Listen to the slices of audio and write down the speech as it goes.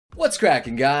What's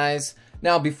cracking, guys?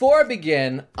 Now, before I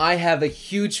begin, I have a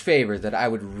huge favor that I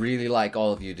would really like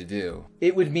all of you to do.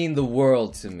 It would mean the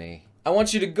world to me. I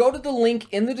want you to go to the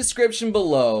link in the description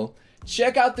below,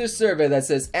 check out this survey that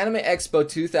says Anime Expo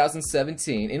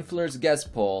 2017 Influencer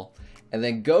Guest Poll, and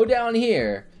then go down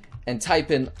here and type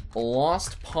in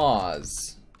Lost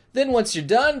Pause. Then once you're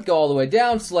done, go all the way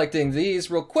down, selecting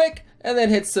these real quick, and then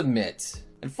hit submit.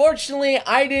 Unfortunately,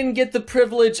 I didn't get the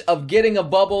privilege of getting a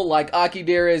bubble like Aki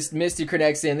Dearest, Misty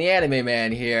Cronexia, and the Anime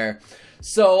Man here.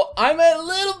 So I'm at a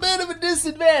little bit of a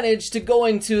disadvantage to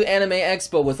going to Anime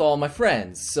Expo with all my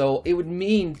friends. So it would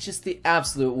mean just the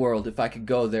absolute world if I could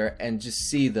go there and just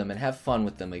see them and have fun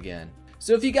with them again.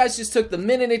 So if you guys just took the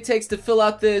minute it takes to fill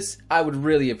out this, I would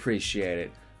really appreciate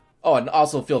it. Oh, and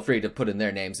also feel free to put in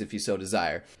their names if you so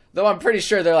desire. Though I'm pretty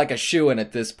sure they're like a shoo-in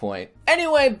at this point.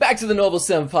 Anyway, back to the Noble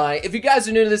Senpai. If you guys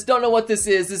are new to this, don't know what this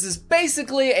is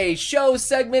basically a show,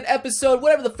 segment, episode,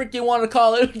 whatever the frick you want to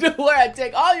call it, where I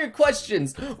take all your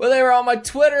questions, whether they were on my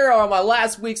Twitter or on my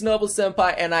last week's Noble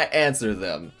Senpai, and I answer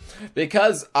them.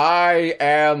 Because I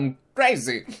am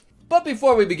crazy. But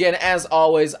before we begin, as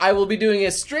always, I will be doing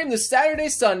a stream this Saturday,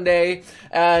 Sunday,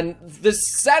 and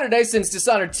this Saturday, since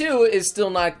Dishonored 2 is still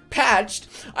not patched,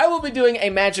 I will be doing a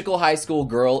Magical High School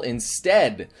Girl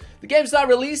instead. The game's not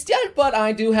released yet, but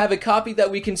I do have a copy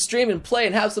that we can stream and play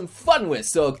and have some fun with,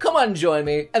 so come on, join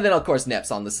me, and then of course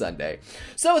Neps on the Sunday.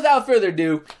 So without further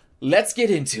ado, let's get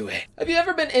into it. Have you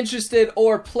ever been interested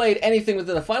or played anything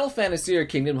within the Final Fantasy or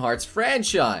Kingdom Hearts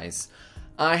franchise?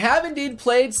 I have indeed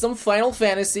played some Final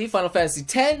Fantasy. Final Fantasy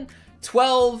X,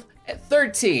 12, and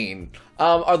 13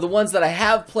 are the ones that I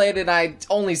have played, and I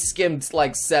only skimmed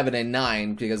like 7 and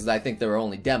 9 because I think they were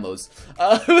only demos.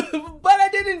 But I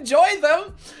did enjoy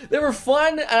them. They were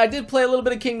fun, and I did play a little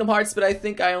bit of Kingdom Hearts, but I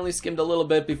think I only skimmed a little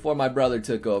bit before my brother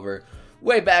took over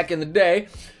way back in the day.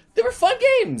 They were fun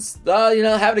games. You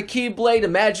know, having a Keyblade,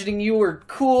 imagining you were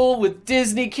cool with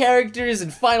Disney characters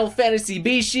and Final Fantasy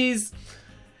Bishis.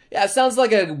 Yeah, it sounds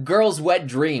like a girl's wet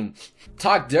dream.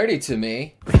 Talk dirty to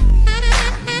me.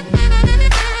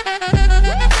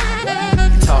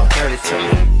 Talk dirty to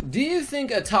me. Do you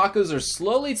think otakus are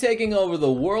slowly taking over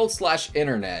the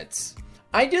world/internet?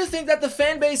 I do think that the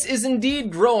fanbase is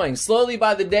indeed growing slowly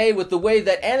by the day with the way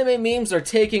that anime memes are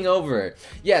taking over.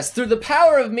 Yes, through the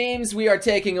power of memes, we are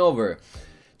taking over.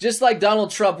 Just like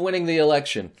Donald Trump winning the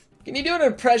election. Can you do an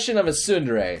impression of a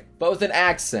tsundere, but with an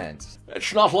accent?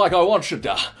 It's not like I want you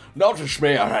to notice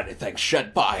me or anything,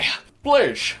 Senpai.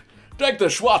 Please, take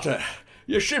this water.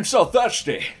 You seem so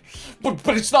thirsty. But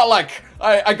it's not like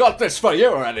I got this for you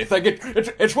or anything.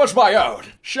 It was my own.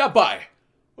 Senpai,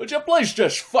 would you please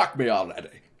just fuck me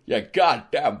already? You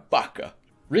goddamn baka.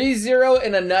 ReZero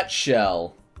in a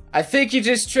nutshell. I think you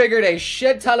just triggered a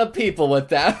shit ton of people with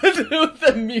that. With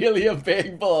Amelia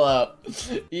being blow up.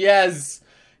 Yes.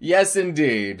 Yes,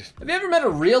 indeed. Have you ever met a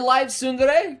real-life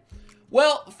tsundere?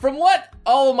 Well, from what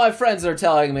all of my friends are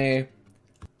telling me,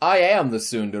 I am the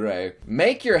tsundere.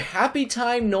 Make your happy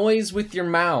time noise with your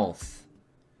mouth.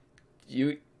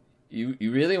 You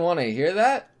really want to hear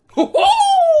that? What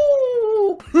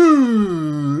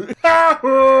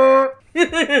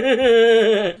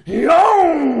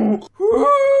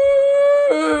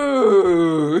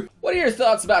are your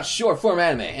thoughts about short-form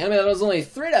anime that was only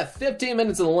 3 to 15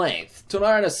 minutes in length?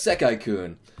 Tonara no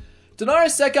Sekai-kun. Tonara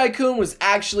Sekai-kun was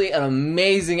actually an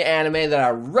amazing anime that I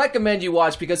recommend you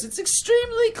watch because it's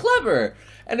extremely clever.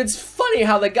 And it's funny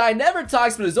how the guy never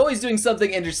talks but is always doing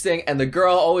something interesting and the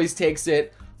girl always takes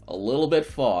it a little bit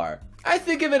far. I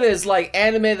think of it as like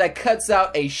anime that cuts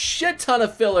out a shit ton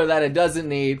of filler that it doesn't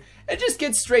need and just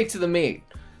gets straight to the meat.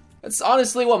 That's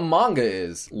honestly what manga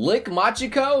is. Lick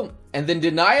Machiko and then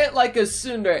deny it like a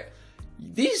tsundere.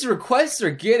 These requests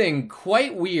are getting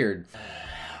quite weird.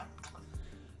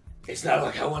 It's not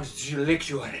like I wanted to lick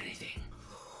you or anything.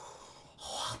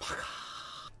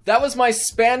 That was my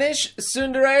Spanish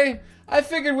tsundere. I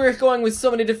figured we were going with so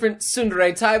many different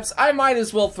tsundere types, I might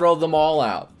as well throw them all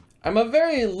out. I'm a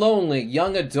very lonely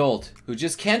young adult who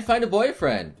just can't find a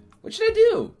boyfriend. What should I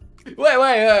do?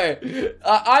 Wait.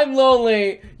 I'm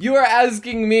lonely. You are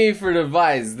asking me for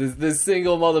advice, this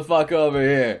single motherfucker over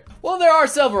here. Well, there are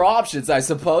several options, I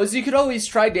suppose. You could always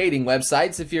try dating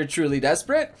websites if you're truly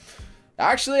desperate.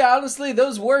 Actually, honestly,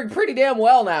 those work pretty damn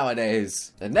well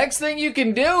nowadays. The next thing you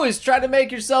can do is try to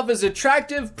make yourself as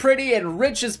attractive, pretty, and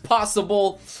rich as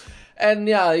possible. And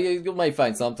yeah, you might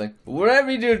find something.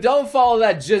 Whatever you do, don't follow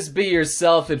that just be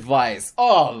yourself advice.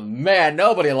 Oh man,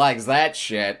 nobody likes that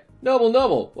shit.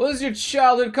 Noble, what was your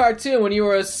childhood cartoon when you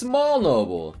were a small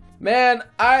noble? Man,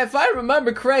 if I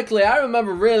remember correctly, I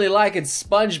remember really liking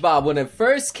SpongeBob when it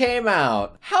first came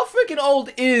out. How freaking old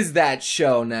is that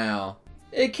show now?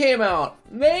 It came out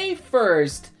May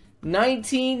 1st,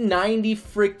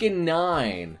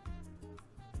 1999.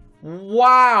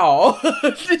 Wow!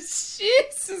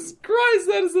 Jesus Christ,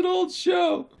 that is an old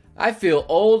show. I feel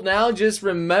old now just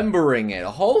remembering it.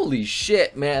 Holy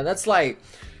shit, man. That's like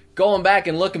going back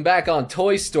and looking back on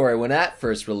Toy Story when that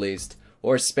first released.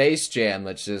 Or Space Jam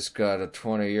that just got a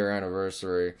 20-year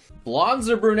anniversary. Blondes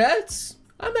or brunettes?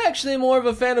 I'm actually more of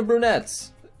a fan of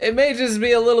brunettes. It may just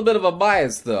be a little bit of a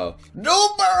bias though.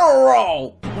 No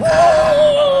barrel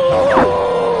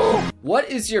roll! What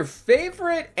is your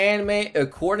favorite anime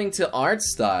according to art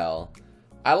style?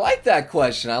 I like that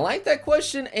question. I like that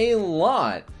question a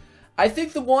lot. I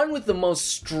think the one with the most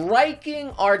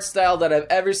striking art style that I've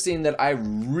ever seen that I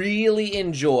really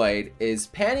enjoyed is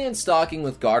panty and stocking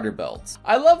with garter belts.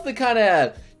 I love the kind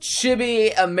of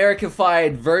chibi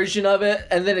Americified version of it,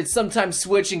 and then it's sometimes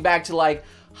switching back to like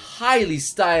highly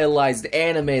stylized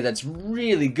anime that's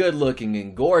really good looking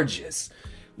and gorgeous.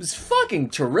 It was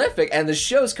fucking terrific, and the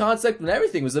show's concept and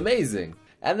everything was amazing.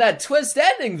 And that twist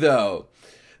ending though,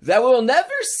 that we'll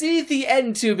never see the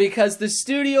end to because the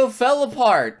studio fell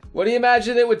apart. What do you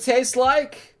imagine it would taste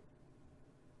like?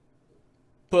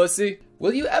 Pussy.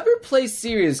 Will you ever play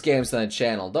serious games on the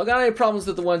channel? Don't got any problems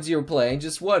with the ones you were playing,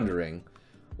 just wondering.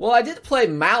 Well, I did play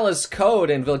Malice Code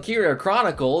and Valkyria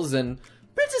Chronicles, and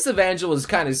Princess Evangel was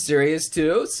kind of serious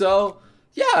too, so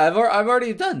yeah, I've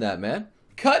already done that, man.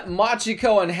 Cut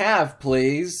Machiko in half,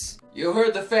 please. You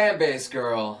heard the fan base,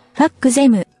 girl. Fuck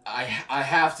them. I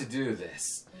have to do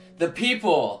this. The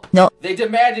people, No. they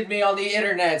demanded me on the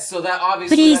internet, so that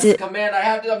obviously Please. that's a command I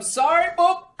have to. I'm sorry,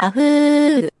 boop.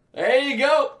 Ahoo. There you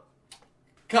go.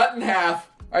 Cut in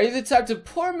half. Are you the type to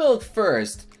pour milk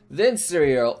first, then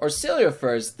cereal, or cereal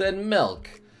first, then milk?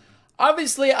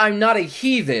 Obviously, I'm not a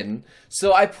heathen,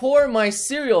 so I pour my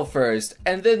cereal first,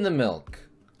 and then the milk.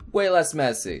 Way less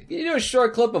messy. Can you do a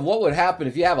short clip of what would happen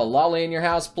if you have a lolly in your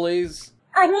house, please?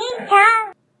 Get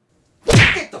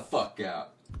the fuck out.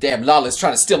 Damn, Lala's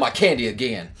trying to steal my candy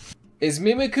again. Is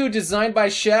Mimiku designed by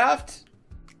Shaft?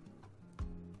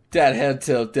 That head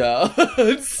tilt though.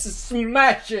 It's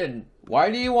smashing. Why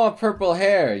do you want purple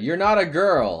hair? You're not a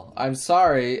girl. I'm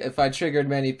sorry if I triggered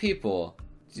many people.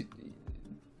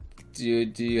 Do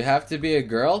you have to be a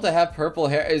girl to have purple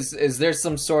hair? Is there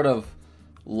some sort of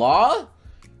law?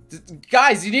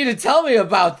 Guys, you need to tell me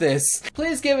about this!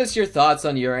 Please give us your thoughts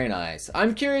on Yuri on Ice.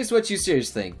 I'm curious what you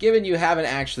seriously think, given you haven't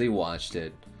actually watched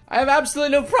it. I have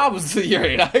absolutely no problems with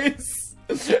Yuri on Ice.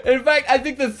 In fact, I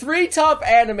think the 3 top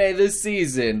anime this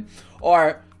season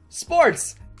are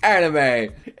sports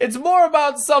anime. It's more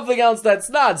about something else that's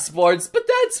not sports, but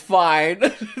that's fine.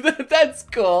 That's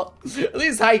cool. At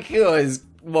least Haikyuu is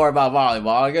more about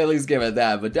volleyball. I can at least give it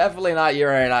that, but definitely not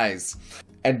Yuri on Ice.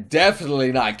 And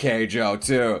definitely not Keijo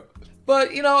too.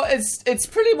 But you know, it's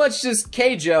pretty much just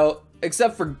Keijo,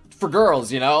 except for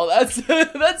girls, you know? That's really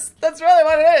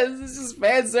what it is. It's just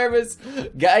fan service,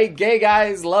 gay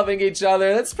guys loving each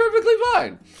other. That's perfectly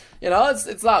fine. You know,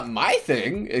 it's not my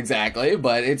thing exactly,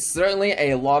 but it's certainly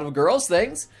a lot of girls'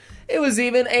 things. It was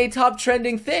even a top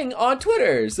trending thing on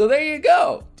Twitter, so there you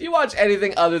go. Do you watch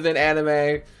anything other than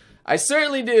anime? I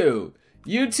certainly do.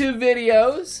 YouTube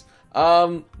videos,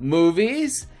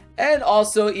 movies, and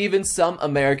also even some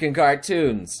American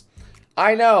cartoons.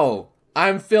 I know,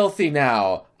 I'm filthy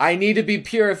now. I need to be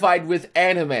purified with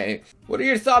anime. What are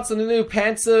your thoughts on the new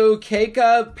Pantsu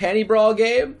Keika Panty Brawl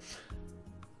game?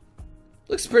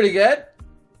 Looks pretty good.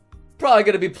 Probably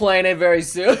gonna be playing it very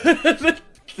soon.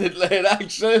 It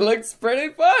actually looks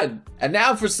pretty fun. And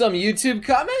now for some YouTube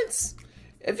comments.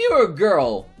 If you were a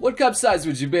girl, what cup size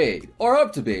would you be? Or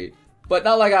hope to be? But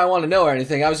not like I want to know or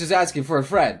anything, I was just asking for a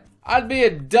friend. I'd be a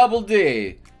double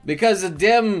D, because of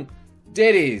dim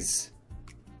ditties.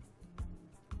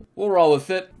 We'll roll with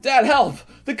it. Dad, help!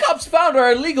 The cops found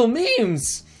our illegal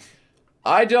memes!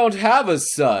 I don't have a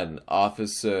son,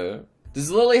 officer.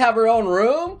 Does Lily have her own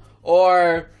room?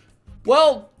 Or,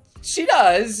 well, she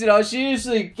does. You know, she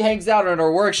usually hangs out in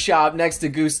her workshop next to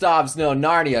Gustav's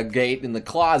Narnia gate in the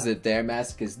closet there,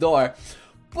 Massacre's door.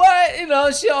 But, you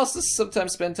know, she also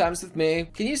sometimes spends time with me.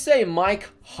 Can you say Mike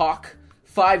Hawk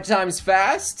 5 times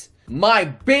fast? My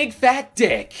big fat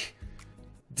dick.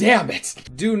 Damn it.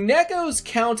 Do Neckos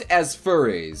count as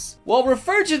furries? Well,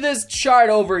 refer to this chart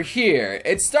over here.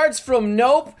 It starts from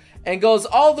nope and goes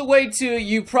all the way to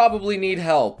you probably need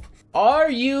help.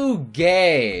 Are you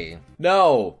gay?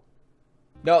 No.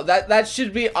 No, that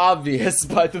should be obvious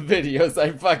by the videos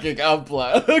I fucking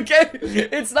upload, okay?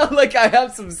 It's not like I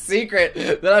have some secret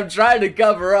that I'm trying to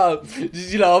cover up,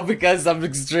 just, you know, because I'm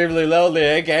extremely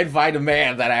lonely. I can't find a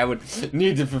man that I would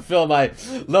need to fulfill my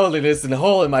loneliness and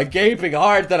hole in my gaping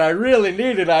heart that I really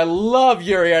needed. I love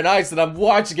Yuri on Ice, and I'm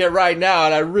watching it right now,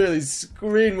 and I really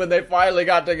screamed when they finally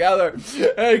got together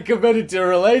and committed to a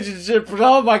relationship, and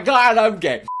oh my god, I'm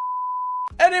gay.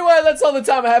 Anyway, that's all the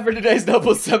time I have for today's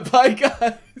Noble Senpai,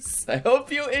 guys. I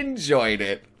hope you enjoyed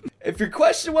it. If your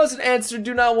question wasn't answered,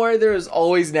 do not worry, there is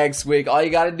always next week. All you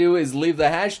gotta do is leave the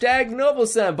hashtag Noble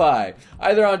Senpai,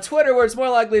 either on Twitter where it's more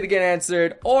likely to get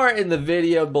answered, or in the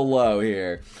video below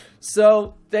here.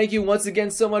 So, thank you once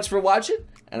again so much for watching,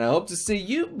 and I hope to see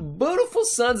you beautiful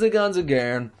sons of guns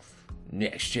again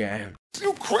next time.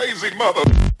 You crazy mother.